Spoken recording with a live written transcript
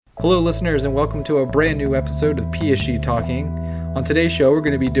Hello, listeners, and welcome to a brand new episode of PSG Talking. On today's show, we're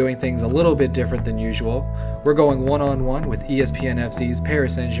going to be doing things a little bit different than usual. We're going one-on-one with ESPN FC's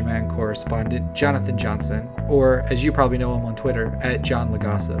Paris Saint-Germain correspondent, Jonathan Johnson, or as you probably know him on Twitter, at John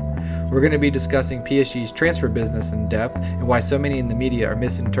Lagassa. We're going to be discussing PSG's transfer business in depth and why so many in the media are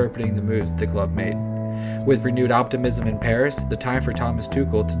misinterpreting the moves the club made. With renewed optimism in Paris, the time for Thomas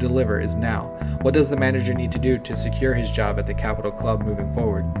Tuchel to deliver is now. What does the manager need to do to secure his job at the capital club moving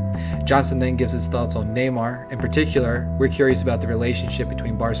forward? Johnson then gives his thoughts on Neymar. In particular, we're curious about the relationship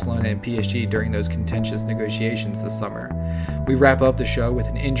between Barcelona and PSG during those contentious negotiations this summer. We wrap up the show with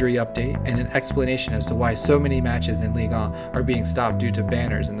an injury update and an explanation as to why so many matches in Ligue 1 are being stopped due to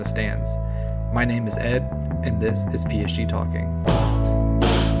banners in the stands. My name is Ed, and this is PSG Talking.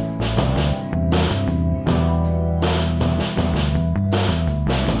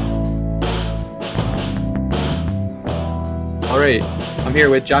 All right, I'm here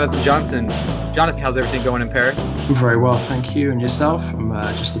with Jonathan Johnson. Jonathan, how's everything going in Paris? Very well, thank you. And yourself? I'm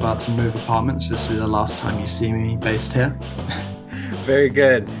just about to move apartments. This will be the last time you see me based here. Very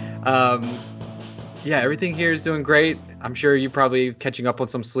good. Everything here is doing great. I'm sure you're probably catching up on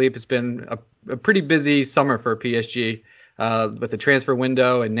some sleep. It's been a pretty busy summer for PSG with the transfer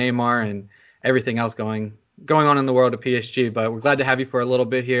window and Neymar and everything else going on in the world of PSG. But we're glad to have you for a little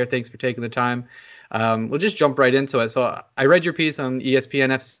bit here. Thanks for taking the time. We'll just jump right into it. So I read your piece on ESPN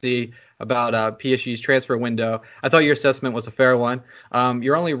FC about PSG's transfer window. I thought your assessment was a fair one.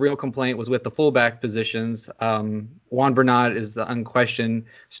 Your only real complaint was with the fullback positions. Juan Bernat is the unquestioned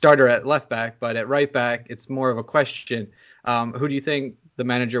starter at left back, but at right back, it's more of a question. Who do you think the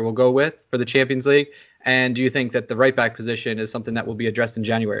manager will go with for the Champions League? And do you think that the right back position is something that will be addressed in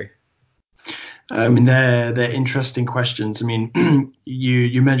January? I mean, they're interesting questions. I mean,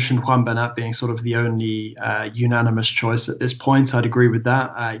 you mentioned Juan Bernat being sort of the only unanimous choice at this point. I'd agree with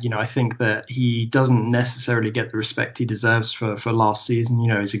that. I think that he doesn't necessarily get the respect he deserves for last season.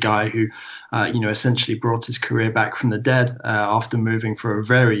 He's a guy who, essentially brought his career back from the dead after moving for a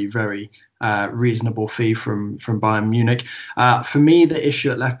very, very reasonable fee from Bayern Munich. For me, the issue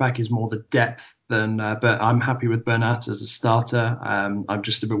at left back is more the depth but I'm happy with Bernat as a starter. I'm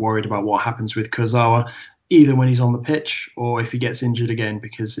just a bit worried about what happens with Kurzawa, either when he's on the pitch or if he gets injured again,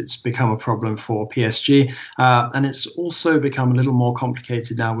 because it's become a problem for PSG. And it's also become a little more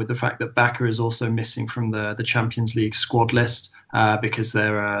complicated now with the fact that Bakker is also missing from the Champions League squad list. Because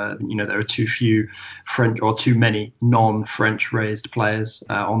there are too few French or too many non-French raised players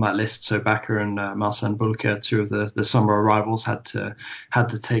on that list. So Bakker and Marcin Bulka, two of the summer arrivals, had to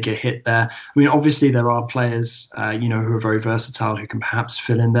take a hit there. I mean, obviously there are players who are very versatile who can perhaps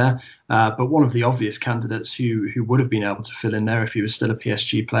fill in there. But one of the obvious candidates who would have been able to fill in there if he was still a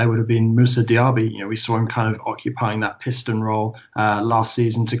PSG player would have been Moussa Diaby. We saw him kind of occupying that piston role last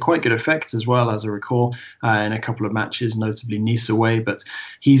season to quite good effect as well, as I recall, in a couple of matches, notably Nice away. But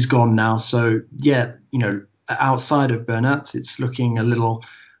he's gone now. So, outside of Bernat, it's looking a little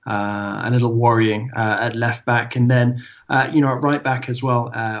worrying at left back. And then, at right back as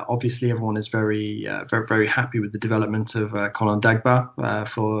well, obviously everyone is very, very, very happy with the development of Colin Dagba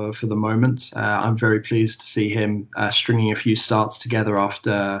for the moment. I'm very pleased to see him stringing a few starts together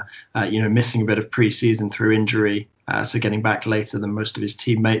after, missing a bit of pre-season through injury. So getting back later than most of his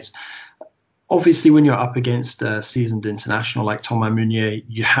teammates. Obviously, when you're up against a seasoned international like Thomas Meunier,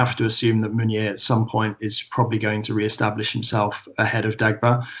 you have to assume that Meunier at some point is probably going to re-establish himself ahead of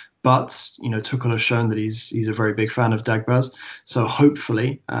Dagba. But, Tuchel has shown that he's a very big fan of Dagba's. So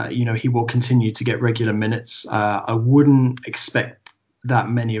hopefully, he will continue to get regular minutes. I wouldn't expect that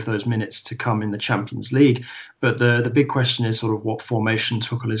many of those minutes to come in the Champions League. But the big question is sort of what formation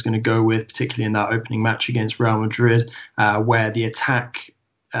Tuchel is going to go with, particularly in that opening match against Real Madrid, where the attack,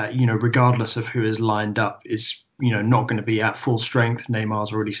 regardless of who is lined up, is not going to be at full strength.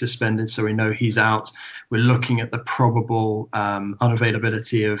 Neymar's already suspended, so we know he's out. We're looking at the probable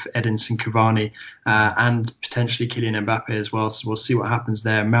unavailability of Edinson Cavani and potentially Kylian Mbappe as well. So we'll see what happens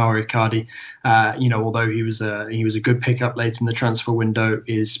there. Mauro Icardi, although he was a good pickup late in the transfer window,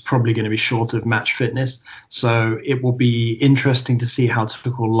 is probably going to be short of match fitness. So it will be interesting to see how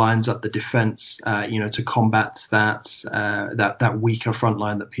Tuchel lines up the defence, to combat that weaker front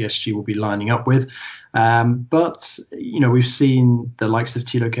line that PSG will be lining up with. But we've seen the likes of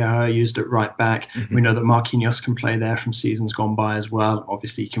Thilo Kehrer used at right back. Mm-hmm. We know that Marquinhos can play there from seasons gone by as well.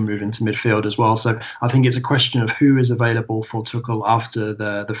 Obviously, he can move into midfield as well. So I think it's a question of who is available for Tuchel after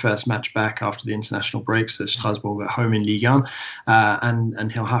the first match back after the international break. So Strasbourg at home in Ligue 1,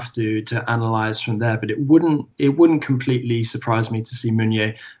 and he'll have to analyse from there. But it wouldn't completely surprise me to see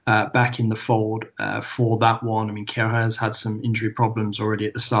Meunier back in the fold for that one. I mean, Kehrer has had some injury problems already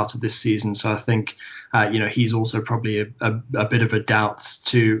at the start of this season, so I think he's also probably a bit of a doubt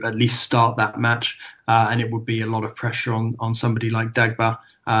to at least start that match. And it would be a lot of pressure on somebody like Dagba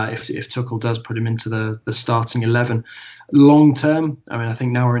if Tuchel does put him into the starting 11. Long term, I mean, I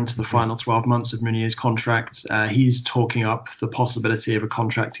think now we're into the final 12 months of Meunier's contract. He's talking up the possibility of a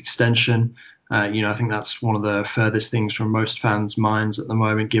contract extension. I think that's one of the furthest things from most fans' minds at the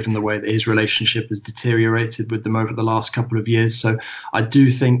moment, given the way that his relationship has deteriorated with them over the last couple of years. So I do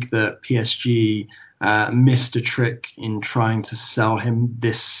think that PSG missed a trick in trying to sell him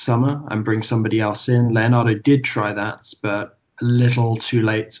this summer and bring somebody else in. Leonardo did try that, but a little too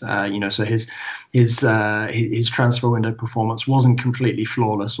late. So his transfer window performance wasn't completely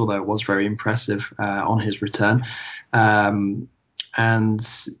flawless, although it was very impressive on his return. And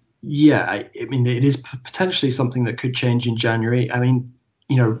yeah, I mean, it is potentially something that could change in January. I mean,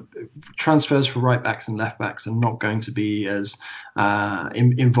 transfers for right backs and left backs are not going to be as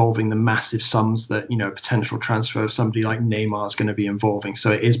involving the massive sums that a potential transfer of somebody like Neymar is going to be involving.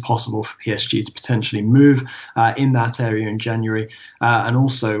 So it is possible for PSG to potentially move in that area in January, and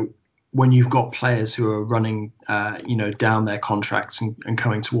also when you've got players who are running, down their contracts and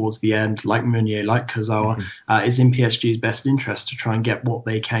coming towards the end, like Meunier, like Kurzawa, it's in PSG's best interest to try and get what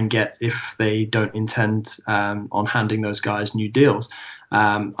they can get if they don't intend on handing those guys new deals.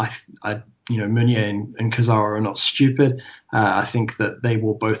 Meunier and Kurzawa are not stupid. I think that they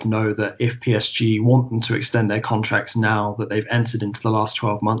will both know that if PSG want them to extend their contracts now that they've entered into the last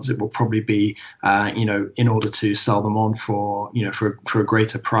 12 months, it will probably be, in order to sell them on for a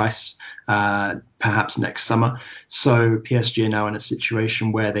greater price, perhaps next summer. So PSG are now in a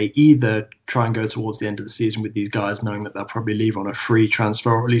situation where they either try and go towards the end of the season with these guys, knowing that they'll probably leave on a free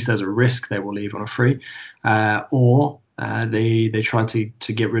transfer, or at least there's a risk they will leave on a free, or they try to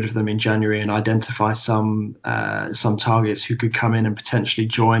get rid of them in January and identify some targets who could come in and potentially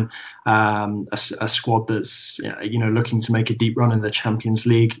join a squad that's looking to make a deep run in the Champions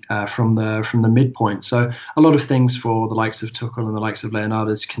League from the midpoint. So a lot of things for the likes of Tuchel and the likes of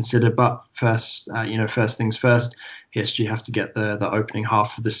Leonardo to consider. But first things first. PSG have to get the opening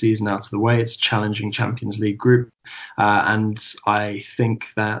half of the season out of the way. It's a challenging Champions League group, and I think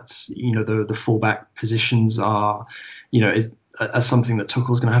that the fullback positions are something that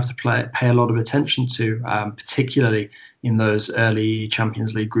Tuchel's going to have to pay a lot of attention to, particularly in those early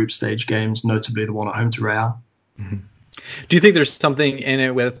Champions League group stage games, notably the one at home to Real. Mm-hmm. Do you think there's something in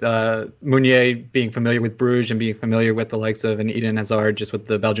it with Meunier being familiar with Bruges and being familiar with the likes of an Eden Hazard, just with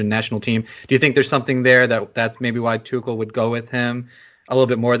the Belgian national team? Do you think there's something there that's maybe why Tuchel would go with him a little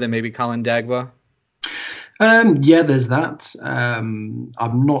bit more than maybe Colin Dagba? Yeah, there's that. I'm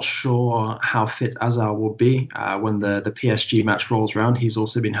not sure how fit Hazard will be when the PSG match rolls around. He's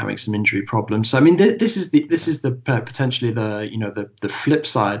also been having some injury problems. So I mean, this is the potentially the flip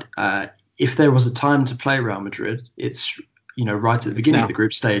side. If there was a time to play Real Madrid, it's right at the beginning of the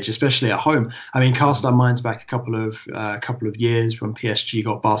group stage, especially at home. I mean, cast our minds back a couple of years when PSG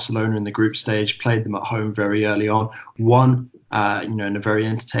got Barcelona in the group stage, played them at home very early on, won in a very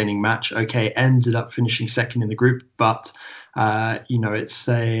entertaining match. Okay, ended up finishing second in the group, but it's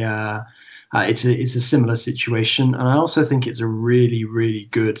a similar situation, and I also think it's a really, really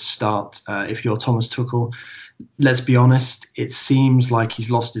good start if you're Thomas Tuchel. Let's be honest, it seems like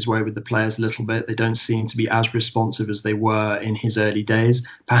he's lost his way with the players a little bit. They don't seem to be as responsive as they were in his early days.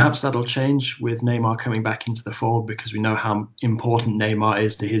 Perhaps that'll change with Neymar coming back into the fold, because we know how important Neymar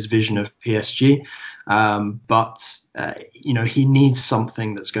is to his vision of PSG. But he needs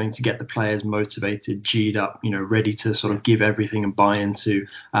something that's going to get the players motivated, G'd up, ready to sort of give everything and buy into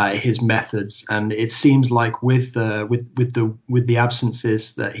his methods. And it seems like with the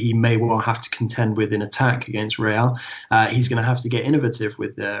absences that he may well have to contend with in attack against Real, he's going to have to get innovative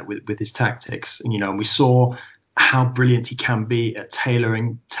with his tactics. And we saw how brilliant he can be at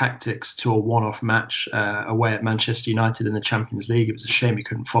tailoring tactics to a one-off match away at Manchester United in the Champions League. It was a shame he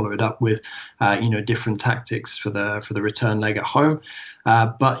couldn't follow it up with different tactics for the return leg at home.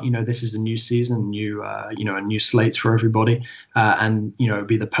 But this is a new season, a new slate for everybody, and it'd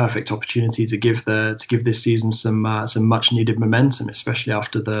be the perfect opportunity to give this season some much needed momentum, especially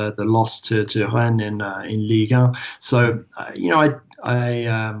after the loss to Rennes in Ligue 1. So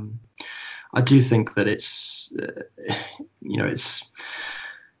I do think that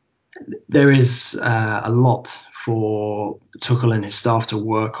there is a lot for Tuchel and his staff to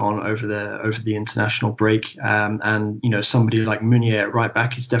work on over the international break, and somebody like Meunier at right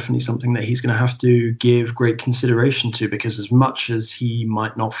back is definitely something that he's going to have to give great consideration to, because as much as he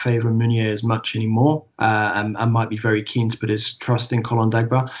might not favour Meunier as much anymore, and might be very keen to put his trust in Colin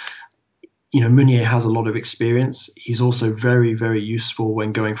Dagba, Meunier has a lot of experience. He's also very, very useful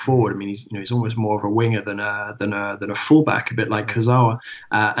when going forward. I mean, he's almost more of a winger than a fullback, a bit like Kurzawa.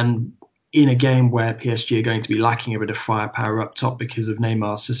 And in a game where PSG are going to be lacking a bit of firepower up top because of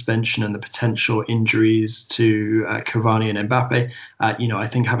Neymar's suspension and the potential injuries to Cavani and Mbappe, I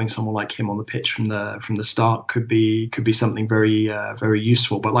think having someone like him on the pitch from the start could be something very very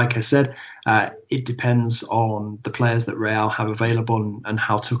useful. But like I said, it depends on the players that Real have available and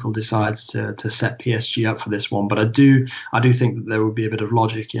how Tuchel decides to set PSG up for this one. But I do think that there would be a bit of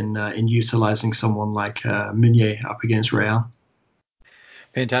logic in utilising someone like Meunier up against Real.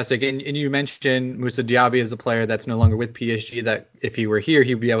 Fantastic. And you mentioned Moussa Diaby as a player that's no longer with PSG, that if he were here,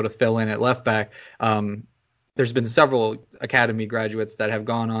 he'd be able to fill in at left back. There's been several academy graduates that have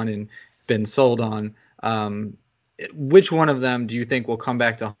gone on and been sold on. Which one of them do you think will come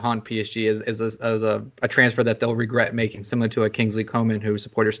back to haunt PSG as a transfer that they'll regret making, similar to a Kingsley Coman, who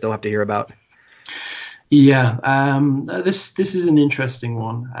supporters still have to hear about? Yeah, this is an interesting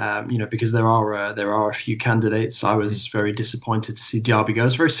one, because there are a few candidates. I was very disappointed to see Diaby go. I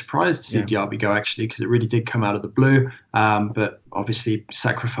was very surprised to see Diaby go, actually, because it really did come out of the blue. But obviously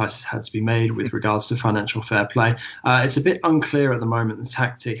sacrifices had to be made with regards to financial fair play. It's a bit unclear at the moment, the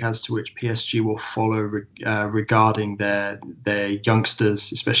tactic as to which PSG will follow regarding their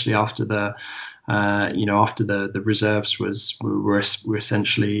youngsters, especially after the reserves were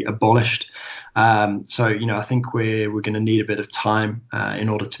essentially abolished. So I think we're going to need a bit of time in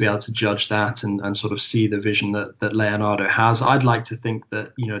order to be able to judge that and sort of see the vision that Leonardo has. I'd like to think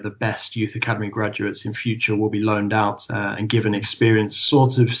that the best youth academy graduates in future will be loaned out and given experience,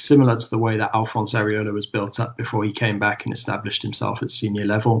 sort of similar to the way that Alphonse Areola was built up before he came back and established himself at senior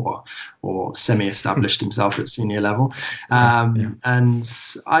level, or semi-established himself at senior level. And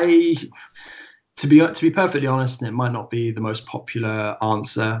To be perfectly honest, and it might not be the most popular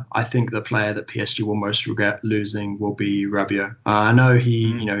answer, I think the player that PSG will most regret losing will be Rabiot. I know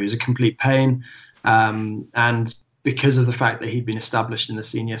he's a complete pain, and because of the fact that he'd been established in the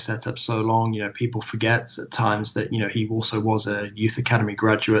senior setup so long, people forget at times that he also was a youth academy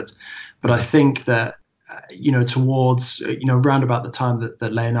graduate. But I think that towards around about the time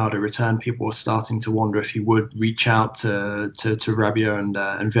that Leonardo returned, people were starting to wonder if he would reach out to Rabiot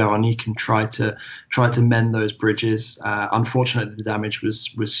and Veronique and try to mend those bridges. Unfortunately, the damage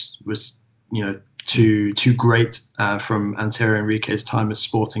was too great from Antero Henrique's time as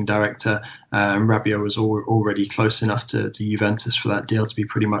sporting director, and Rabiot was already close enough to Juventus for that deal to be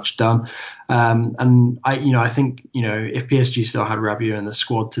pretty much done. And I think if PSG still had Rabiot in the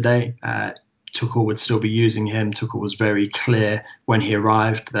squad today, Tuchel would still be using him. Tuchel was very clear when he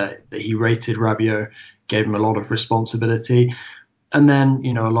arrived that he rated Rabiot, gave him a lot of responsibility. And then,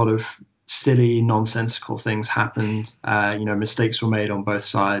 a lot of silly, nonsensical things happened. Mistakes were made on both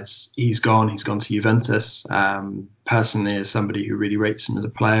sides. He's gone to Juventus. Personally, as somebody who really rates him as a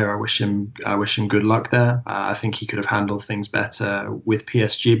player, I wish him good luck there. I think he could have handled things better with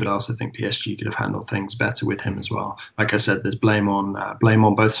PSG, but I also think PSG could have handled things better with him as well. Like I said, there's blame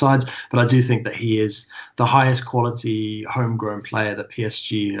on both sides, but I do think that he is the highest quality homegrown player that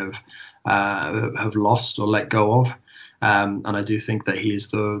PSG have lost or let go of. And I do think that he is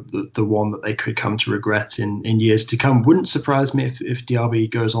the one that they could come to regret in years to come. Wouldn't surprise me if Diaby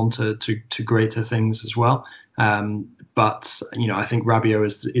goes on to greater things as well. But I think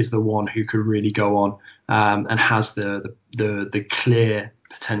Rabiot is the one who could really go on and has the clear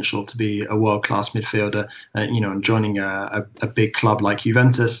potential to be a world-class midfielder. And joining a big club like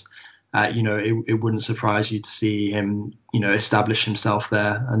Juventus, it wouldn't surprise you to see him, establish himself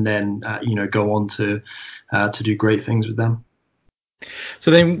there and then, go on to do great things with them. So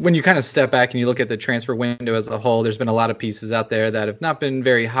then when you kind of step back and you look at the transfer window as a whole, there's been a lot of pieces out there that have not been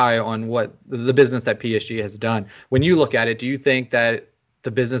very high on what the business that PSG has done. When you look at it, do you think that the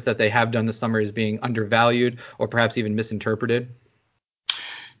business that they have done this summer is being undervalued or perhaps even misinterpreted?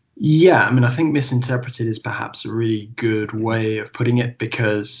 Yeah, I mean, I think misinterpreted is perhaps a really good way of putting it,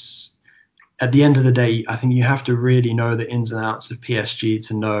 because at the end of the day, I think you have to really know the ins and outs of PSG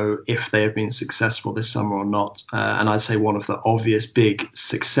to know if they have been successful this summer or not. And I'd say one of the obvious big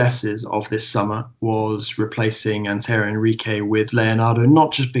successes of this summer was replacing Antero Henrique with Leonardo,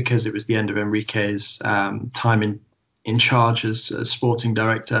 not just because it was the end of Henrique's time in charge as sporting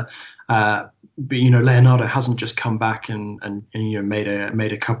director, But Leonardo hasn't just come back and made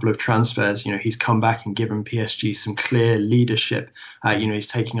a couple of transfers. He's come back and given PSG some clear leadership. He's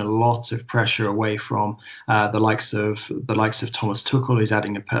taking a lot of pressure away from the likes of Thomas Tuchel. He's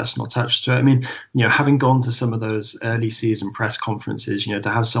adding a personal touch to it. I mean, having gone to some of those early season press conferences, to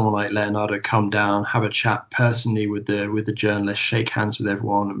have someone like Leonardo come down, have a chat personally with the journalists, shake hands with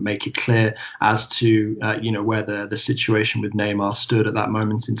everyone, and make it clear as to where the situation with Neymar stood at that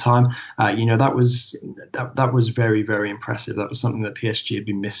moment in time. That was very, very impressive. That was something that PSG had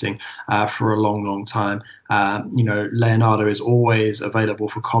been missing for a long, long time. Leonardo is always available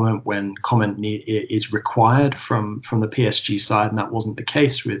for comment when comment is required from the PSG side, and that wasn't the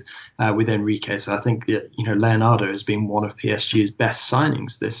case with Enrique. So I think that Leonardo has been one of PSG's best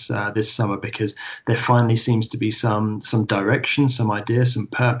signings this summer, because there finally seems to be some direction, some idea, some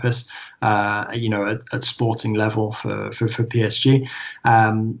purpose, at sporting level for PSG,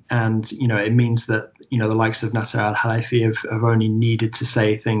 and it means that the likes of Nasser Al Khelaifi have only needed to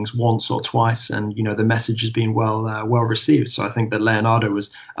say things once or twice, and the message has been well received. So I think that Leonardo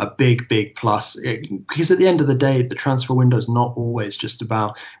was a big plus, because at the end of the day, the transfer window is not always just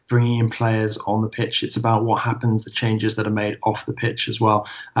about bringing in players on the pitch. It's about what happens, the changes that are made off the pitch as well.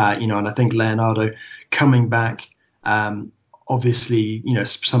 And I think Leonardo coming back, obviously,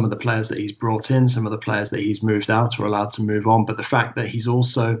 some of the players that he's brought in, some of the players that he's moved out are allowed to move on. But the fact that he's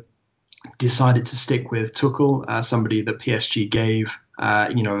also decided to stick with Tuchel, somebody that PSG gave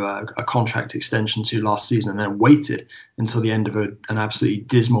a contract extension to last season, and then waited until the end of an absolutely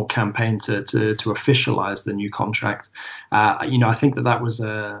dismal campaign to officialize the new contract. I think that was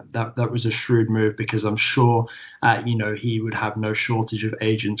a shrewd move, because I'm sure he would have no shortage of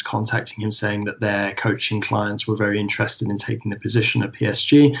agents contacting him saying that their coaching clients were very interested in taking the position at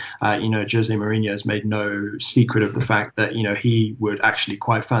PSG. Jose Mourinho has made no secret of the fact that he would actually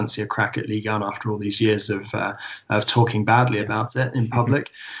quite fancy a crack at Ligue 1 after all these years of talking badly about it in public.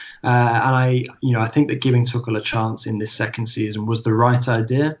 And I think that giving Tuchel a chance in this second season was the right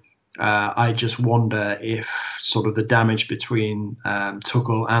idea. I just wonder if sort of the damage between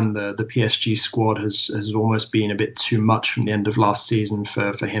Tuchel and the PSG squad has almost been a bit too much from the end of last season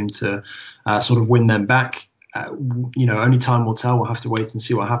for him to sort of win them back. Only time will tell. We'll have to wait and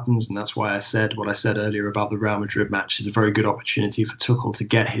see what happens, and that's why I said what I said earlier about the Real Madrid match is a very good opportunity for Tuchel to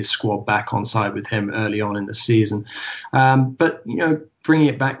get his squad back on side with him early on in the season. But bringing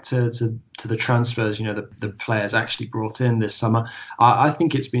it back to the transfers, the players actually brought in this summer, I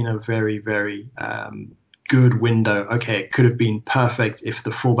think it's been a very, very good window. Okay, it could have been perfect if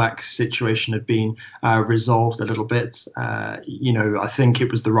the fullback situation had been resolved a little bit. I think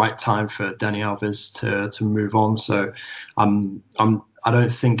it was the right time for Dani Alves to move on. So I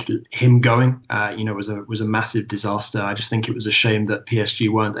don't think him going, was a massive disaster. I just think it was a shame that PSG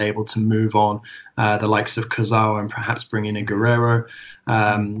weren't able to move on the likes of Kurzawa and perhaps bring in a Guerrero,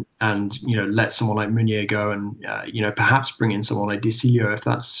 and let someone like Meunier go, and perhaps bring in someone like Dicillo if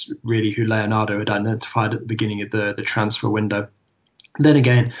that's really who Leonardo had identified at the beginning of the transfer window. Then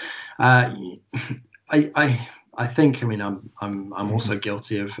again, I think, I'm also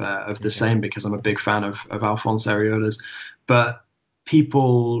guilty of the same, because I'm a big fan of Alphonse Areola's, but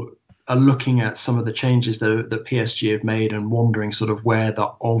people are looking at some of the changes that PSG have made and wondering sort of where the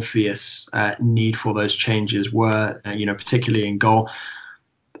obvious need for those changes were, particularly in goal.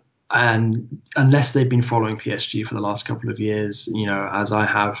 And unless they've been following PSG for the last couple of years, as I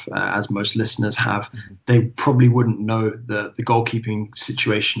have, as most listeners have, they probably wouldn't know that the goalkeeping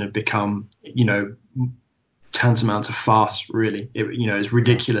situation had become, tantamount to farce, really. It's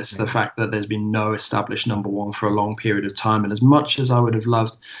ridiculous, the fact that there's been no established number one for a long period of time. And as much as I would have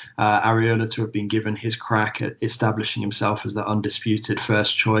loved Areola to have been given his crack at establishing himself as the undisputed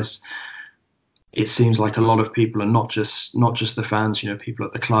first choice, it seems like a lot of people, and not just the fans, people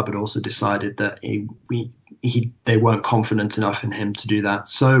at the club, had also decided that they weren't confident enough in him to do that.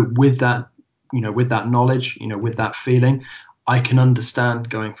 So with that knowledge, with that feeling, I can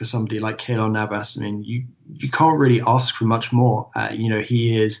understand going for somebody like Keylor Navas. You can't really ask for much more.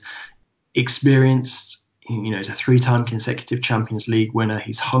 He is experienced. He's a 3-time consecutive Champions League winner.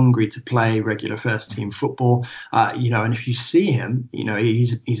 He's hungry to play regular first team football. And if you see him,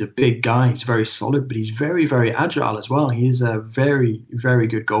 he's a big guy. He's very solid, but he's very, very agile as well. He is a very, very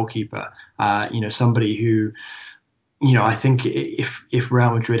good goalkeeper. Somebody who I think if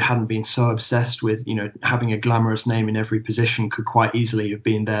Real Madrid hadn't been so obsessed with, having a glamorous name in every position, could quite easily have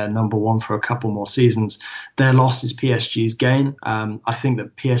been their number one for a couple more seasons. Their loss is PSG's gain. I think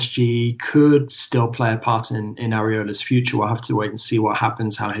that PSG could still play a part in Areola's future. We'll have to wait and see what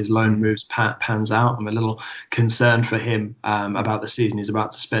happens, how his loan moves pans out. I'm a little concerned for him about the season he's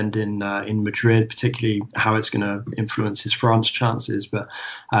about to spend in Madrid, particularly how it's going to influence his France chances. But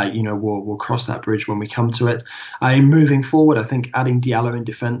we'll cross that bridge when we come to it. Moving forward, I think adding Diallo in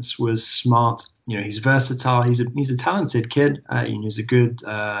defence was smart. He's versatile. He's a talented kid. He's a good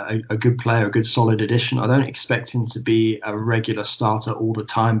player, a good solid addition. I don't expect him to be a regular starter all the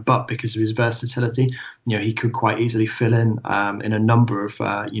time, but because of his versatility, he could quite easily fill in a number of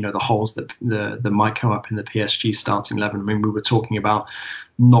the holes that might come up in the PSG starting 11. I mean, we were talking about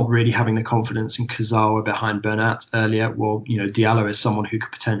not really having the confidence in Kurzawa behind Bernat earlier. Well, Diallo is someone who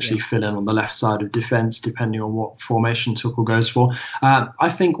could potentially fill in on the left side of defence, depending on what formation Tuchel goes for. I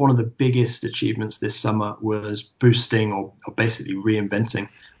think one of the biggest achievements this summer was boosting or basically reinventing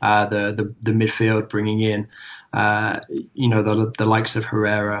the midfield, bringing in the likes of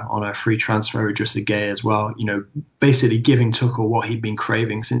Herrera on a free transfer, Idrissa Gueye as well, basically giving Tuchel what he'd been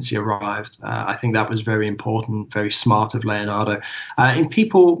craving since he arrived. I think that was very important, very smart of Leonardo. And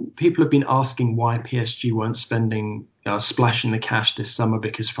people have been asking why PSG weren't splashing the cash this summer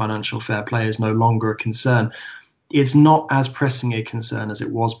because financial fair play is no longer a concern. It's not as pressing a concern as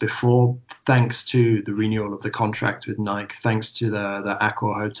it was before, thanks to the renewal of the contract with Nike, thanks to the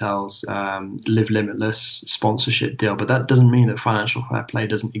Accor Hotels Live Limitless sponsorship deal. But that doesn't mean that financial fair play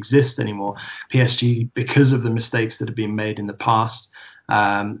doesn't exist anymore. PSG, because of the mistakes that have been made in the past,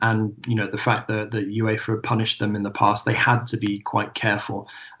 and the fact that UEFA punished them in the past, they had to be quite careful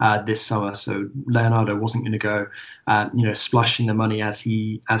this summer. So Leonardo wasn't going to go, splashing the money as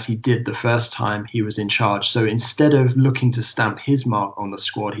he did the first time he was in charge. So instead of looking to stamp his mark on the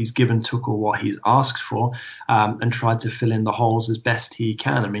squad, he's given Tuchel what he's asked for and tried to fill in the holes as best he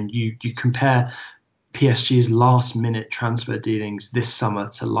can. I mean, you compare PSG's last minute transfer dealings this summer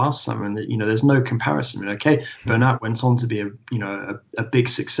to last summer, and there's no comparison. I mean, okay, Bernat went on to be a big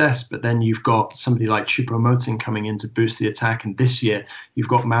success, but then you've got somebody like Choupo-Moting coming in to boost the attack, and this year you've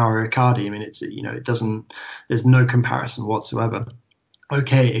got Mauro Icardi. I mean, there's no comparison whatsoever.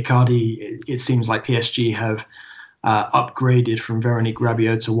 Okay, Icardi, it seems like PSG have upgraded from Veronique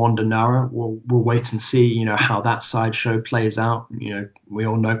Rabiot to Wanda Nara. We'll wait and see, how that sideshow plays out. We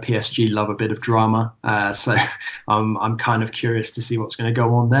all know PSG love a bit of drama, so I'm kind of curious to see what's going to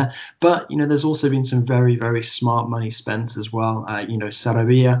go on there. But there's also been some very, very smart money spent as well.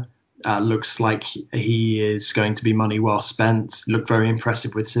 Sarabia looks like he is going to be money well spent. Looked very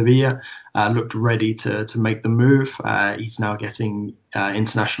impressive with Sevilla. Looked ready to make the move. He's now getting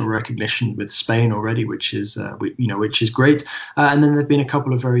international recognition with Spain already, which is great. And then there've been a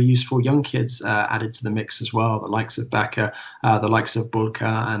couple of very useful young kids added to the mix as well, the likes of Baka, the likes of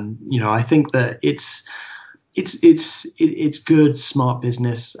Bulka, and I think that it's good, smart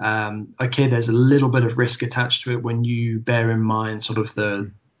business. Okay, there's a little bit of risk attached to it when you bear in mind sort of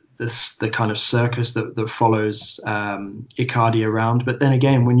the kind of circus that follows Icardi around. But then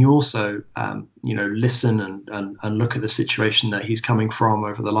again, when you also listen and look at the situation that he's coming from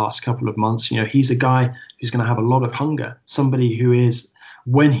over the last couple of months, he's a guy who's going to have a lot of hunger. Somebody who is,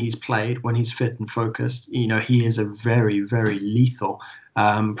 when he's played, when he's fit and focused, he is a very, very lethal,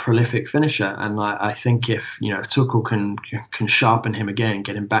 prolific finisher. And I think if Tuchel can sharpen him again,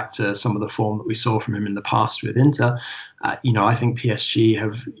 get him back to some of the form that we saw from him in the past with Inter, I think PSG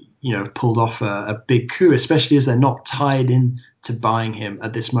have pulled off a big coup, especially as they're not tied in to buying him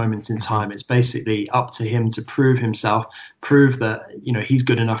at this moment in time. It's basically up to him to prove himself, prove that he's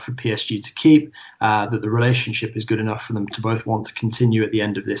good enough for PSG to keep, that the relationship is good enough for them to both want to continue at the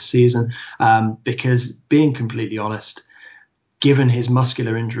end of this season. Because being completely honest, given his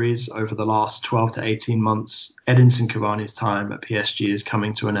muscular injuries over the last 12 to 18 months, Edinson Cavani's time at PSG is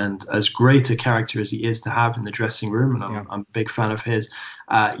coming to an end. As great a character as he is to have in the dressing room, and I'm a big fan of his,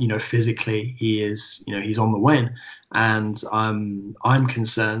 physically he is, he's on the wane. And I'm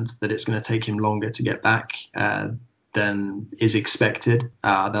concerned that it's going to take him longer to get back than is expected.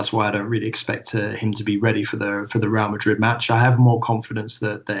 That's why I don't really expect him to be ready for the Real Madrid match. I have more confidence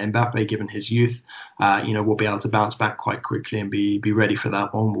that Mbappe, given his youth, will be able to bounce back quite quickly and be ready for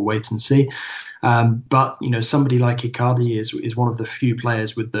that one. We'll wait and see. But somebody like Icardi is one of the few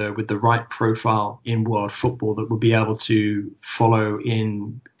players with the right profile in world football that will be able to follow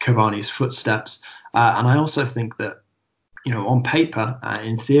in Cavani's footsteps. And I also think that on paper,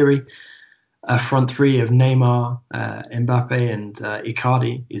 in theory, a front three of Neymar, Mbappe, and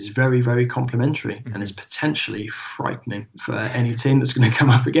Icardi is very, very complementary, and is potentially frightening for any team that's going to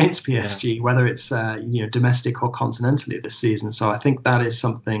come up against PSG, whether it's domestic or continentally this season. So I think that is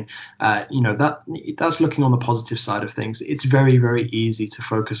something that's looking on the positive side of things. It's very, very easy to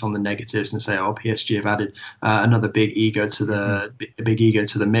focus on the negatives and say, oh, PSG have added another big ego to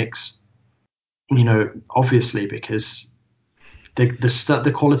the mix. Obviously, because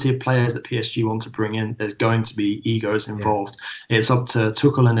the quality of players that PSG want to bring in, there's going to be egos involved. It's up to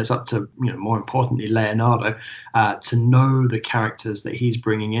Tuchel, and it's up to, more importantly, Leonardo, to know the characters that he's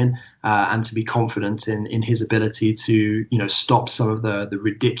bringing in, and to be confident in his ability to, stop some of the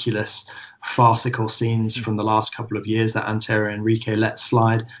ridiculous farcical scenes from the last couple of years that Antero Henrique let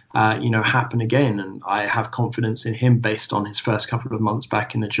slide, happen again. And I have confidence in him based on his first couple of months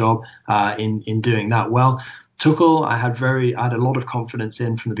back in the job, in doing that well. Tuchel, I had a lot of confidence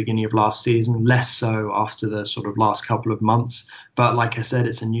in from the beginning of last season, less so after the sort of last couple of months. But like I said,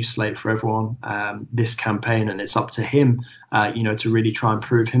 it's a new slate for everyone this campaign, and it's up to him, to really try and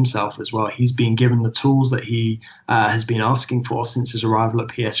prove himself as well. He's been given the tools that he has been asking for since his arrival at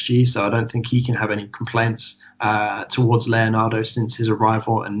PSG, so I don't think he can have any complaints towards Leonardo since his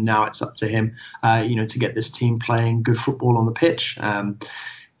arrival. And now it's up to him, to get this team playing good football on the pitch.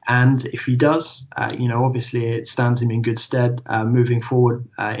 And if he does, obviously it stands him in good stead moving forward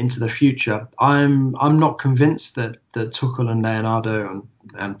into the future. I'm not convinced that Tuchel and Leonardo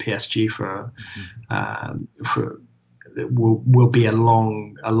and PSG will be a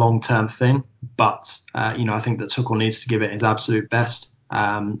long-term thing. But I think that Tuchel needs to give it his absolute best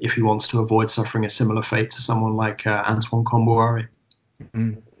if he wants to avoid suffering a similar fate to someone like Antoine Kombouaré.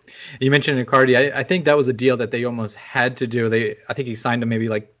 Mm-hmm. You mentioned Icardi. I think that was a deal that they almost had to do. I think he signed him maybe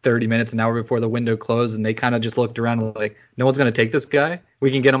like 30 minutes, an hour before the window closed, and they kind of just looked around like, no one's going to take this guy.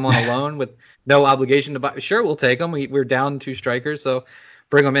 We can get him on a loan with no obligation to buy. Sure, we'll take him. We're down 2 strikers, so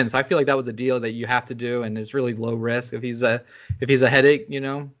bring him in. So I feel like that was a deal that you have to do, and it's really low risk. If he's a headache, he's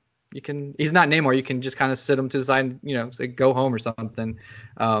not Neymar. You can just kind of sit him to the side and, say go home or something.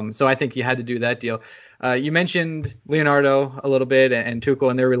 So I think you had to do that deal. You mentioned Leonardo a little bit and Tuchel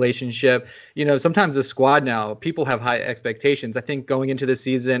and their relationship. Sometimes the squad now, people have high expectations. I think going into the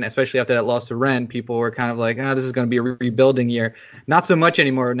season, especially after that loss to Rennes, people were kind of like, this is going to be a rebuilding year. Not so much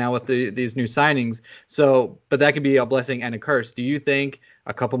anymore now with these new signings. So, but that could be a blessing and a curse. Do you think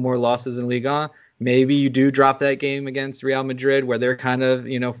a couple more losses in Ligue 1, maybe you do drop that game against Real Madrid where they're kind of,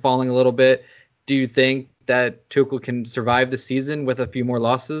 falling a little bit? Do you think that Tuchel can survive the season with a few more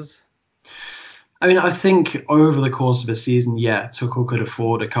losses? I mean, I think over the course of a season, Tuchel could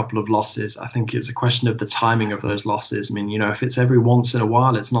afford a couple of losses. I think it's a question of the timing of those losses. I mean, if it's every once in a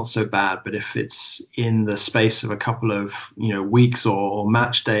while, it's not so bad. But if it's in the space of a couple of, weeks or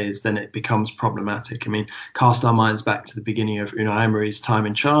match days, then it becomes problematic. I mean, cast our minds back to the beginning of Unai Emery's time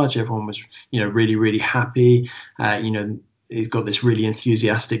in charge. Everyone was, really, really happy. He's got this really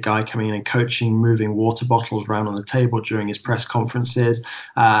enthusiastic guy coming in and coaching, moving water bottles around on the table during his press conferences.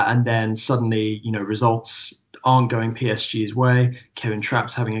 And then suddenly, results aren't going PSG's way. Kevin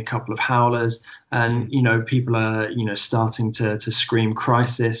Trapp's having a couple of howlers, and, people are, starting to scream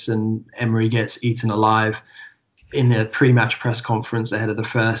crisis, and Emery gets eaten alive in a pre-match press conference ahead of the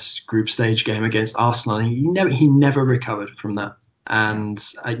first group stage game against Arsenal. And he never recovered from that. And,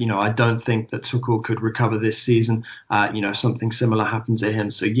 I don't think that Tuchel could recover this season, if something similar happened to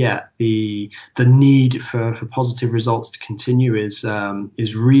him. So, the need for positive results to continue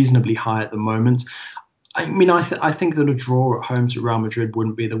is reasonably high at the moment. I mean, I think that a draw at home to Real Madrid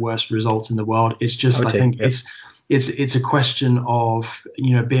wouldn't be the worst result in the world. It's just, it's a question of,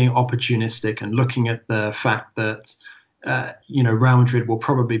 being opportunistic and looking at the fact that, Real Madrid will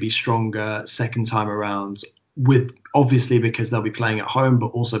probably be stronger second time around, with obviously because they'll be playing at home, but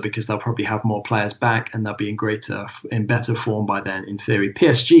also because they'll probably have more players back and they'll be in better form by then. In theory,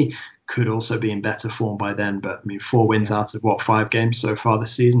 PSG could also be in better form by then, but I mean, 4 wins out of 5 games so far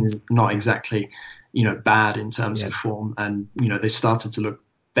this season is not exactly, bad in terms of form. And, they started to look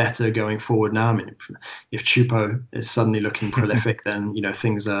better going forward now. I mean, if Choupo is suddenly looking prolific, then,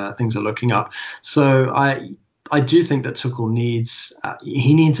 things are looking up. So I do think that Tuchel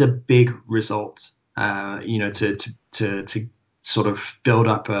needs a big result, to sort of build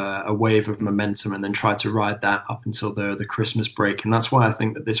up a wave of momentum and then try to ride that up until the Christmas break. And that's why I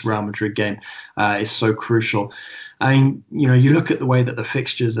think that this Real Madrid game is so crucial. I mean, you look at the way that the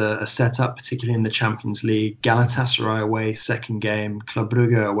fixtures are set up, particularly in the Champions League. Galatasaray away, second game. Club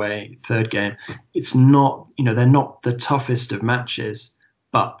Brugge away, third game. It's not, they're not the toughest of matches,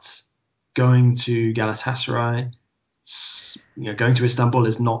 but going to Galatasaray, going to Istanbul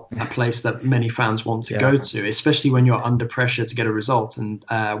is not a place that many fans want to go to, especially when you're under pressure to get a result. And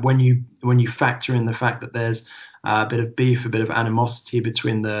when you factor in the fact that there's a bit of beef, a bit of animosity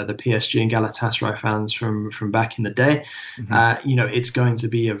between the PSG and Galatasaray fans from back in the day, it's going to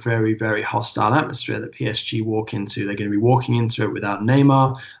be a very, very hostile atmosphere that PSG walk into. They're going to be walking into it without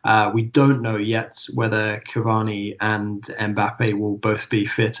Neymar. We don't know yet whether Cavani and Mbappe will both be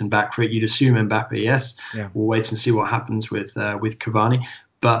fit and back for it. You'd assume Mbappe, yes. We'll wait and see what happens with Cavani.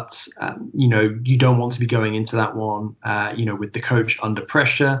 But, you don't want to be going into that one, with the coach under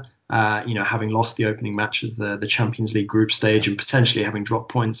pressure. Having lost the opening match of the Champions League group stage and potentially having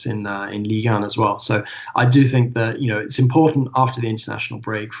dropped points in Ligue 1 as well. So I do think that, it's important after the international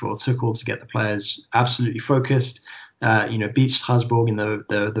break for Tuchel to get the players absolutely focused, beat Strasbourg in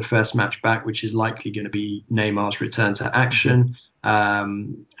the first match back, which is likely going to be Neymar's return to action.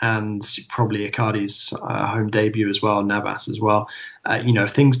 And probably Icardi's home debut as well, Navas as well.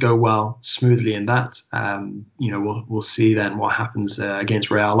 If things go well smoothly in that, we'll see then what happens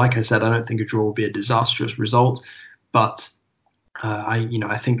against Real. Like I said, I don't think a draw will be a disastrous result, but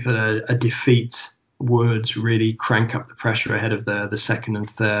I think that a defeat would really crank up the pressure ahead of the second and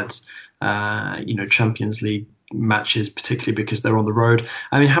third, Champions League matches, particularly because they're on the road.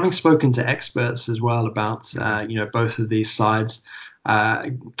 I mean, having spoken to experts as well about both of these sides,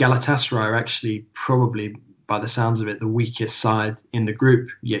 Galatasaray are actually probably, by the sounds of it, the weakest side in the group.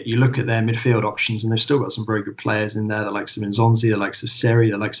 Yet you look at their midfield options and they've still got some very good players in there, the likes of Nzonzi, the likes of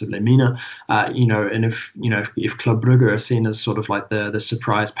Seri, the likes of Lemina, and if Club Brugge are seen as sort of like the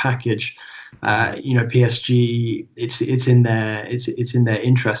surprise package, PSG, it's in their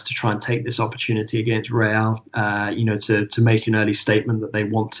interest to try and take this opportunity against Real, to make an early statement that they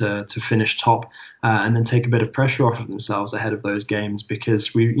want to finish top, and then take a bit of pressure off of themselves ahead of those games,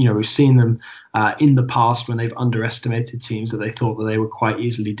 because we've seen them in the past when they've underestimated teams that they thought that they were quite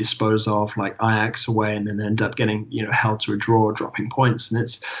easily disposed of, like Ajax away, and then end up getting held to a draw or dropping points. And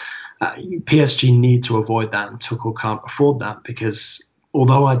it's PSG need to avoid that, and Tuchel can't afford that, because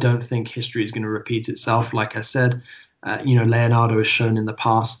although I don't think history is going to repeat itself, like I said, Leonardo has shown in the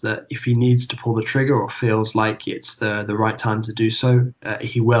past that if he needs to pull the trigger or feels like it's the right time to do so,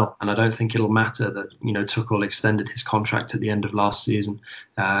 he will. And I don't think it'll matter that, Tuchel extended his contract at the end of last season.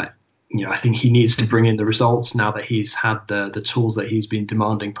 I think he needs to bring in the results now that he's had the tools that he's been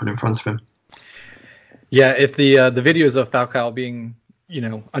demanding put in front of him. Yeah, if the videos of Falcao being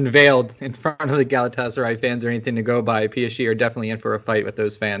unveiled in front of the Galatasaray fans or anything to go by, PSG are definitely in for a fight with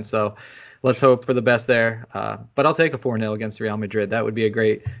those fans. So let's hope for the best there. But I'll take a 4-0 against Real Madrid. That would be a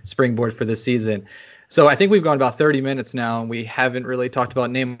great springboard for this season. So I think we've gone about 30 minutes now, and we haven't really talked about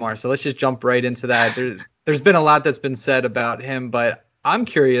Neymar. So let's just jump right into that. There's been a lot that's been said about him, but I'm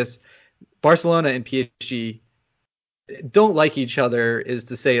curious. Barcelona and PSG don't like each other, is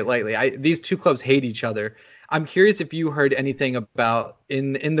to say it lightly. These two clubs hate each other. I'm curious if you heard anything about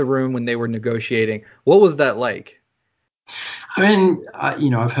in the room when they were negotiating. What was that like? I mean,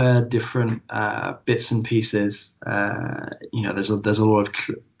 I've heard different bits and pieces. There's a lot of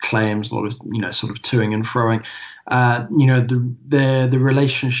claims, a lot of sort of toing and froing. The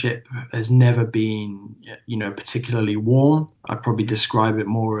relationship has never been particularly warm. I'd probably describe it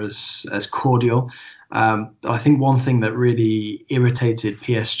more as cordial. I think one thing that really irritated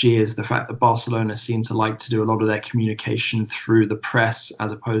PSG is the fact that Barcelona seemed to like to do a lot of their communication through the press,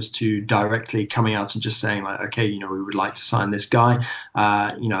 as opposed to directly coming out and just saying like, okay, we would like to sign this guy.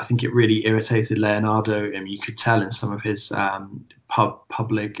 I think it really irritated Leonardo. I mean, you could tell in some of his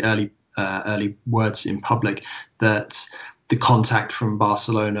public early words in public that the contact from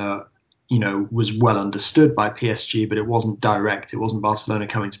Barcelona was well understood by PSG, but it wasn't direct. It wasn't Barcelona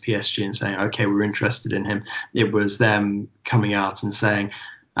coming to PSG and saying, okay, we're interested in him. It was them coming out and saying,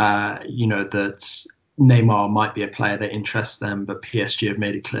 that Neymar might be a player that interests them, but PSG have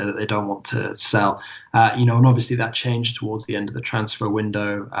made it clear that they don't want to sell. And obviously that changed towards the end of the transfer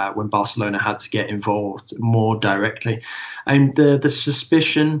window when Barcelona had to get involved more directly. And the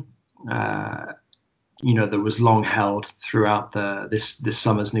suspicion that was long held throughout this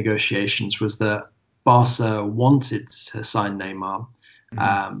summer's negotiations was that Barca wanted to sign Neymar,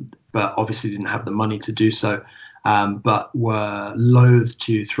 but obviously didn't have the money to do so, but were loath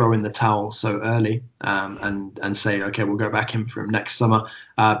to throw in the towel so early and say, okay, we'll go back in for him next summer,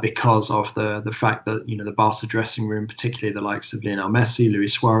 because of the fact that the Barca dressing room, particularly the likes of Lionel Messi,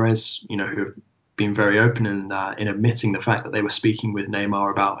 Luis Suarez, who have been very open in admitting the fact that they were speaking with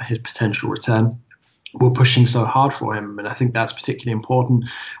Neymar about his potential return. were pushing so hard for him. And I think that's particularly important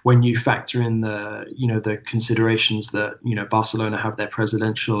when you factor in the considerations that, Barcelona have their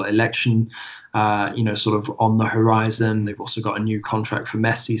presidential election, sort of on the horizon. They've also got a new contract for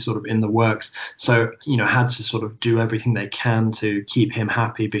Messi sort of in the works. So, had to sort of do everything they can to keep him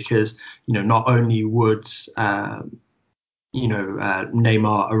happy because, not only would,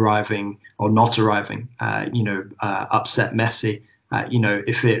 Neymar arriving or not arriving, upset Messi,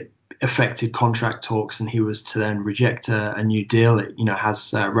 if it affected contract talks and he was to then reject a new deal, it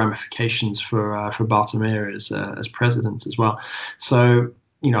has ramifications for Bartomeu as president as well. So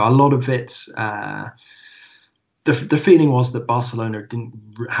a lot of it. The feeling was that Barcelona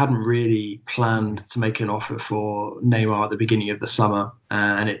hadn't really planned to make an offer for Neymar at the beginning of the summer,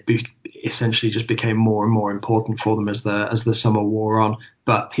 and it essentially just became more and more important for them as the summer wore on.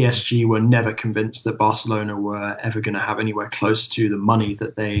 But PSG were never convinced that Barcelona were ever going to have anywhere close to the money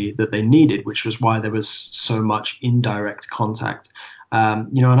that they needed, which was why there was so much indirect contact.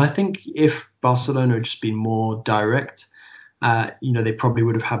 And I think if Barcelona had just been more direct, they probably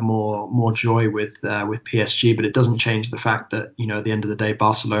would have had more joy with PSG, but it doesn't change the fact that, at the end of the day,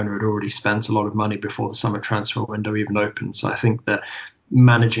 Barcelona had already spent a lot of money before the summer transfer window even opened. So I think that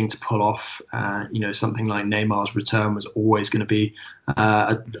managing to pull off, something like Neymar's return was always going to be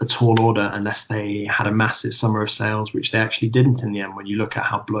a tall order unless they had a massive summer of sales, which they actually didn't in the end when you look at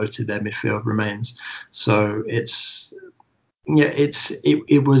how bloated their midfield remains. So it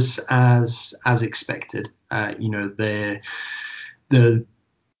was as expected.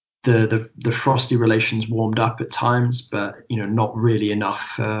 The frosty relations warmed up at times, but not really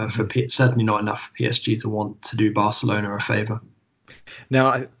enough certainly not enough for PSG to want to do Barcelona a favor.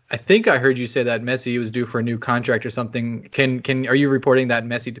 Now, I think I heard you say that Messi was due for a new contract or something. Are you reporting that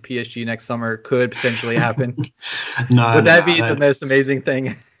Messi to PSG next summer could potentially happen? No, would that be the most amazing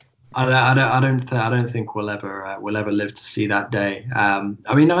thing? I don't think we'll ever live to see that day.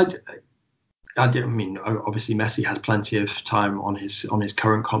 Obviously Messi has plenty of time on his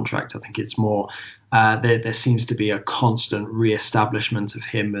current contract. I think it's more there seems to be a constant re-establishment of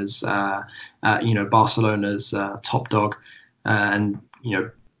him as Barcelona's top dog, and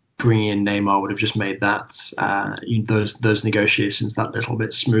bringing in Neymar would have just made that those negotiations that little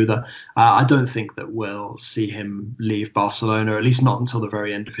bit smoother. I don't think that we'll see him leave Barcelona, at least not until the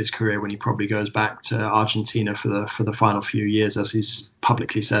very end of his career, when he probably goes back to Argentina for the final few years, as he's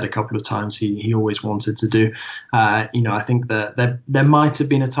publicly said a couple of times he always wanted to do. I think that there might have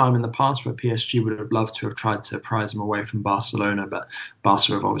been a time in the past where PSG would have loved to have tried to prize him away from Barcelona, but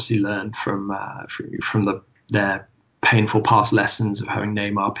Barca have obviously learned from their painful past lessons of having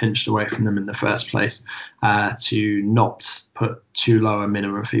Neymar pinched away from them in the first place, to not put too low a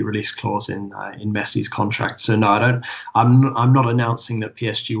minimum fee release clause in Messi's contract. So no, I'm not announcing that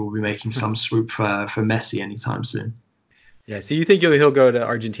PSG will be making some swoop for Messi anytime soon. Yeah, so you think he'll go to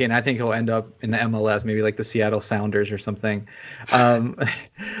Argentina? I think he'll end up in the MLS, maybe like the Seattle Sounders or something.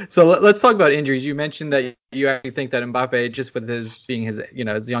 So let's talk about injuries. You mentioned that you actually think that Mbappe, just with his being as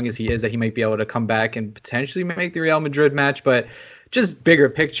young as he is, that he might be able to come back and potentially make the Real Madrid match. But just bigger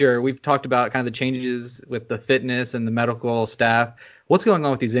picture, we've talked about kind of the changes with the fitness and the medical staff. What's going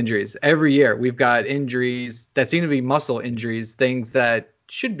on with these injuries? Every year we've got injuries that seem to be muscle injuries, things that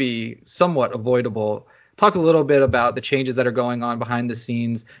should be somewhat avoidable. Talk a little bit about the changes that are going on behind the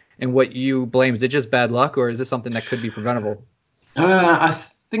scenes and what you blame. Is it just bad luck, or is this something that could be preventable? I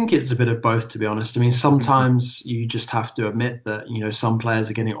think it's a bit of both, to be honest. I mean, sometimes you just have to admit that, some players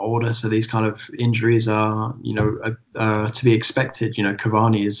are getting older, so these kind of injuries are, to be expected.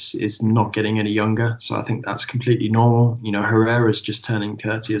 Cavani is not getting any younger, so I think that's completely normal. Herrera's just turning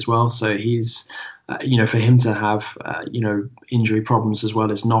 30 as well, so he's for him to have injury problems as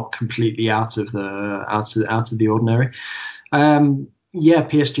well is not completely out of the ordinary.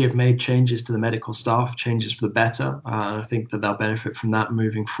 PSG have made changes to the medical staff, changes for the better, and I think that they'll benefit from that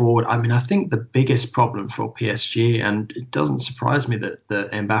moving forward. I mean, I think the biggest problem for PSG, and it doesn't surprise me that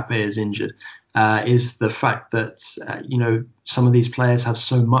Mbappe is injured, is the fact that some of these players have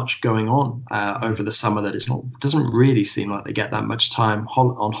so much going on over the summer that doesn't really seem like they get that much time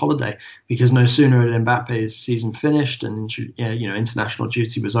on holiday, because no sooner had Mbappe's season finished and international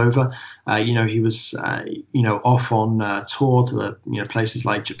duty was over, he was off on tour to the places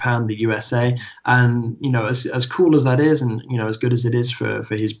like Japan, the USA, and as cool as that is, and as good as it is for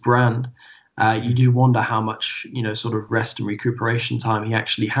his brand. You do wonder how much, sort of rest and recuperation time he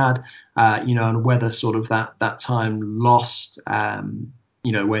actually had, and whether sort of that time lost,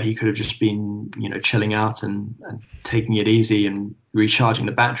 where he could have just been, chilling out and taking it easy and recharging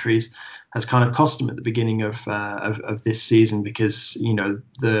the batteries, has kind of cost him at the beginning of this season, because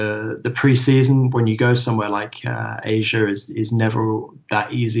the preseason when you go somewhere like Asia is never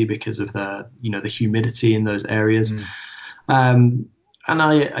that easy because of the humidity in those areas. And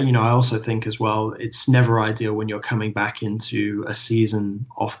I also think as well, it's never ideal when you're coming back into a season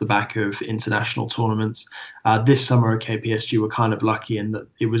off the back of international tournaments. This summer at KPSG were kind of lucky in that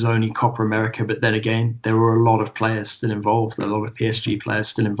it was only Copa America, but then again, there were a lot of players still involved, a lot of PSG players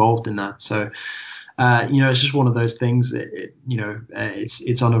still involved in that. So, it's just one of those things.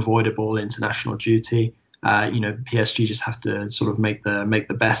 It's unavoidable international duty. PSG just have to sort of make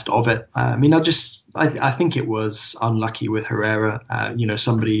the best of it. I think it was unlucky with Herrera.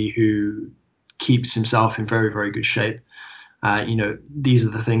 Somebody who keeps himself in very, very good shape. These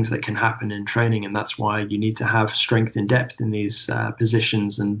are the things that can happen in training, and that's why you need to have strength in depth in these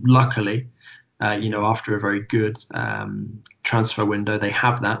positions. And luckily, after a very good transfer window, they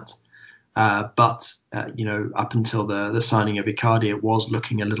have that. But up until the signing of Icardi, it was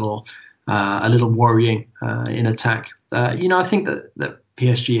looking a little worrying in attack. I think that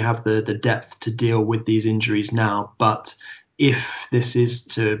PSG have the depth to deal with these injuries now, but if this is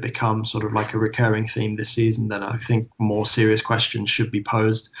to become sort of like a recurring theme this season, then I think more serious questions should be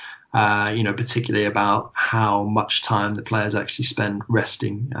posed, particularly about how much time the players actually spend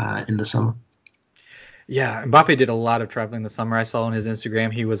resting in the summer. Yeah, Mbappe did a lot of traveling this summer. I saw on his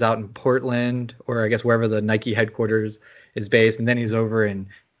Instagram he was out in Portland, or I guess wherever the Nike headquarters is based, and then he's over in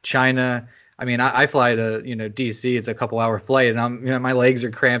China. I mean, I fly to DC. It's a couple-hour flight, and my legs are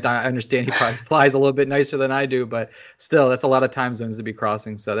cramped. I understand he probably flies a little bit nicer than I do, but still, that's a lot of time zones to be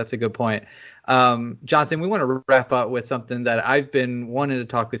crossing. So that's a good point. Jonathan, we want to wrap up with something that I've been wanting to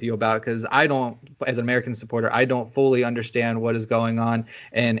talk with you about, because I don't, as an American supporter, I don't fully understand what is going on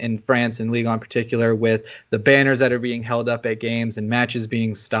in France and Ligue 1 in particular, with the banners that are being held up at games and matches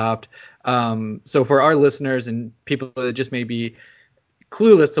being stopped. So for our listeners and people that just may be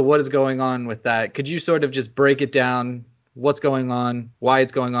clueless to what is going on with that, could you sort of just break it down? What's going on, why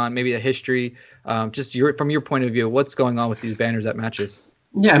it's going on, maybe a history, from your point of view, what's going on with these banners at matches?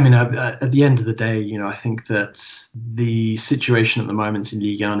 Yeah, I mean, at the end of the day, I think that the situation at the moment in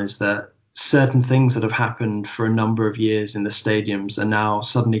Ligue 1 is that certain things that have happened for a number of years in the stadiums are now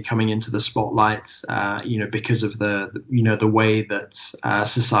suddenly coming into the spotlight, because of the way that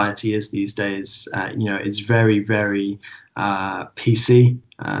society is these days. It's very, very PC,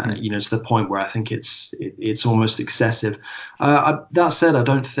 to the point where I think it's almost excessive. That said, I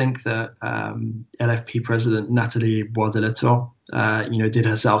don't think that LFP president Nathalie Bois-Delatour, did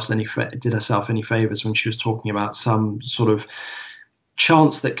herself any favors when she was talking about some sort of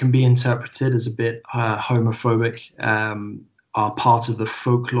chants that can be interpreted as a bit homophobic, are part of the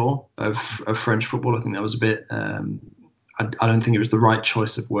folklore of French football. I think that was a bit. I don't think it was the right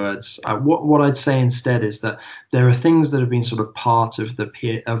choice of words. What I'd say instead is that there are things that have been sort of part of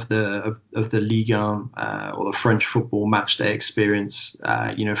the Ligue 1 or the French football match day experience,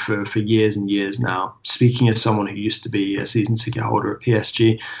 for years and years now. Speaking as someone who used to be a season ticket holder at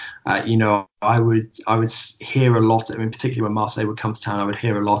PSG, I would hear a lot. I mean, particularly when Marseille would come to town, I would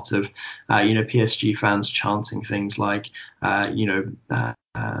hear a lot of PSG fans chanting things like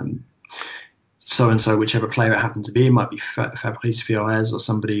so and so, whichever player it happened to be, it might be Fabrice Fiorez or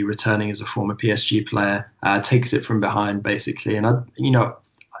somebody returning as a former PSG player, takes it from behind basically. And I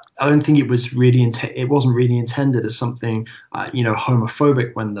don't think it was really it wasn't really intended as something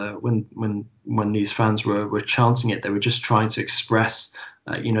homophobic when these fans were chanting it. They were just trying to express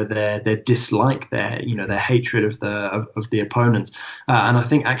their dislike, their hatred of the opponent. And I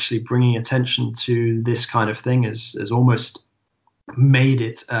think actually bringing attention to this kind of thing has almost made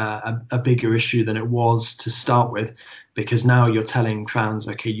it a bigger issue than it was to start with, because now you're telling fans,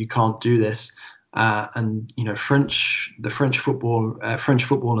 okay, you can't do this. And the French football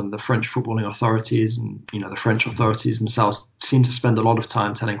and the French footballing authorities and the French authorities themselves seem to spend a lot of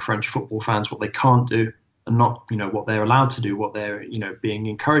time telling French football fans what they can't do and not what they're allowed to do, what they're being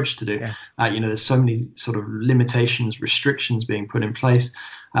encouraged to do. Yeah. There's so many sort of limitations, restrictions being put in place,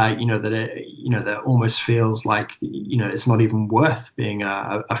 that almost feels like it's not even worth being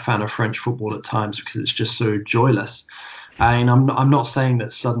a fan of French football at times, because it's just so joyless. And I'm not saying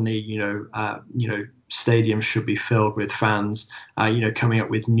that suddenly stadiums should be filled with fans coming up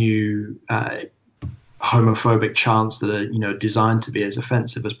with new homophobic chants that are designed to be as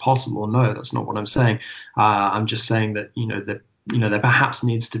offensive as possible. No, that's not what I'm saying. I'm just saying that there perhaps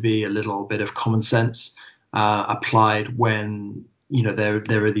needs to be a little bit of common sense applied when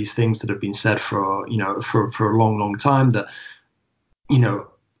there are these things that have been said for a long time that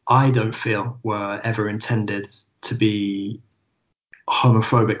I don't feel were ever intended to be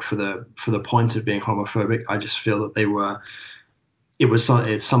homophobic for the point of being homophobic. I just feel that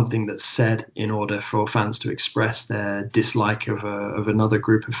it's something that's said in order for fans to express their dislike of another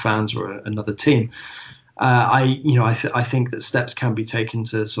group of fans or another team. I think that steps can be taken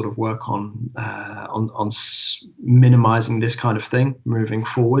to sort of work on minimizing this kind of thing moving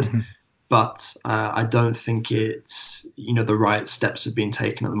forward. Mm-hmm. But I don't think it's the right steps have been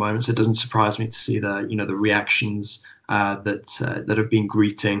taken at the moment. So it doesn't surprise me to see the reactions that have been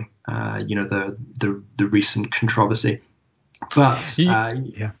greeting the recent controversy. But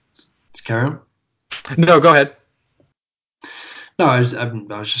yeah, carry on. No, go ahead. No, I was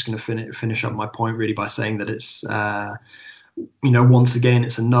just going to finish up my point really by saying that it's once again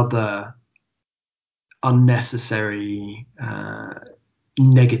it's another unnecessary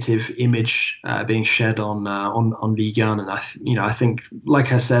negative image being shed on Ligue 1, and I think,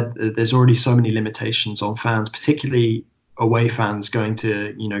 like I said, there's already so many limitations on fans, particularly away fans going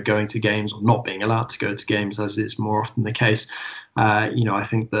to games or not being allowed to go to games, as is more often the case. I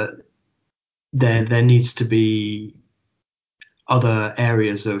think that there needs to be other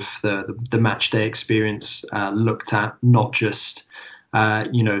areas of the match day experience looked at, not just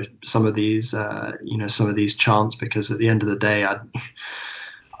some of these chants, because at the end of the day,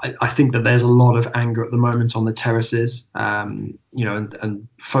 I think that there's a lot of anger at the moment on the terraces, and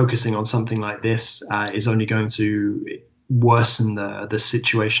focusing on something like this is only going to worsen the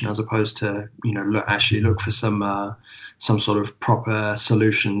situation, as opposed to look for some sort of proper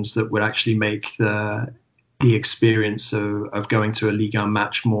solutions that would actually make the experience of going to a Ligue 1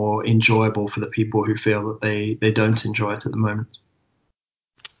 match more enjoyable for the people who feel that they don't enjoy it at the moment.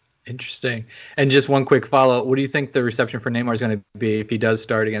 Interesting. And just one quick follow-up. What do you think the reception for Neymar is going to be if he does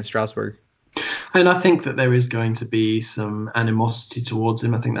start against Strasbourg? And I think that there is going to be some animosity towards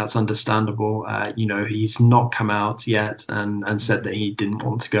him. I think that's understandable. He's not come out yet and said that he didn't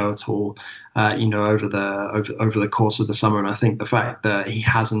want to go at all, over the course of the summer. And I think the fact that he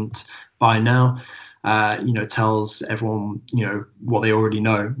hasn't by now, tells everyone, what they already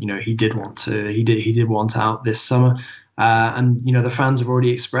know. He did want out this summer. And the fans have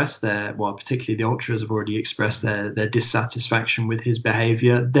already expressed particularly the ultras have already expressed their dissatisfaction with his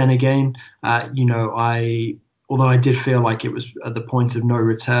behaviour. Then again, although I did feel like it was at the point of no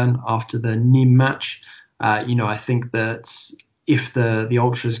return after the Nîmes match, I think that if the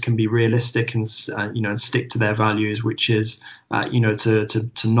ultras can be realistic and stick to their values, which is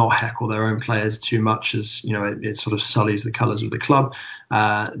to not heckle their own players too much, as it sort of sullies the colours of the club,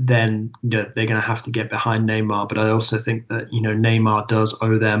 then they're going to have to get behind Neymar. But I also think that Neymar does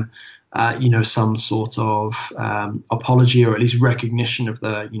owe them some sort of apology, or at least recognition of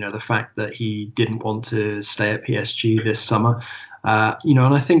the fact that he didn't want to stay at PSG this summer. And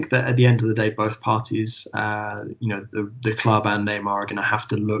I think that at the end of the day, both parties, the club and Neymar, are going to have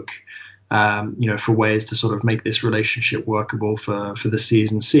to look, for ways to sort of make this relationship workable for the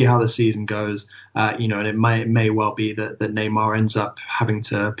season, see how the season goes. And it may well be that Neymar ends up having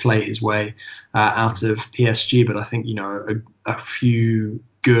to play his way out of PSG. But I think, a few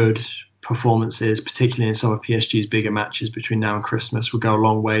good performances, particularly in some of PSG's bigger matches between now and Christmas, will go a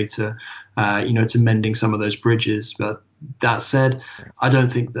long way to mending some of those bridges. But that said, I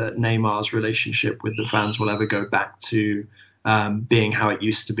don't think that Neymar's relationship with the fans will ever go back to being how it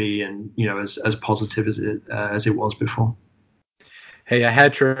used to be, and as positive as it was before. Hey, a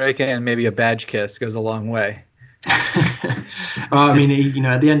hat trick and maybe a badge kiss goes a long way. Well, I mean,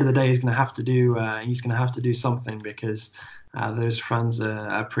 at the end of the day, he's going to have to do something, because those fans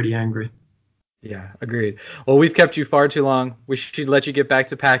are pretty angry. Yeah, agreed. Well, we've kept you far too long. We should let you get back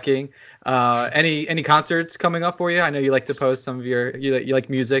to packing. Any concerts coming up for you? I know you like to post some of you like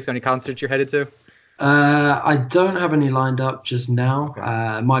music. So any concerts you're headed to? I don't have any lined up just now.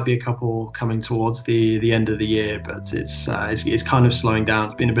 Okay. Might be a couple coming towards the end of the year, but it's kind of slowing down.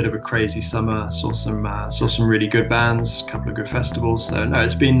 It's been a bit of a crazy summer. Saw some really good bands, a couple of good festivals. So no,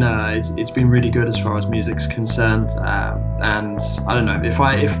 it's been really good as far as music's concerned. And I don't know, if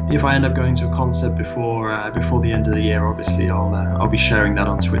I end up going to a concert before the end of the year, obviously I'll be sharing that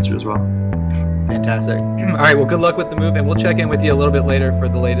on Twitter as well. Fantastic. All right, well, good luck with the move, and we'll check in with you a little bit later for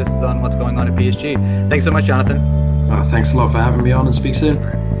the latest on what's going on at PSG. Thanks so much, Jonathan. Thanks a lot for having me on, and speak soon.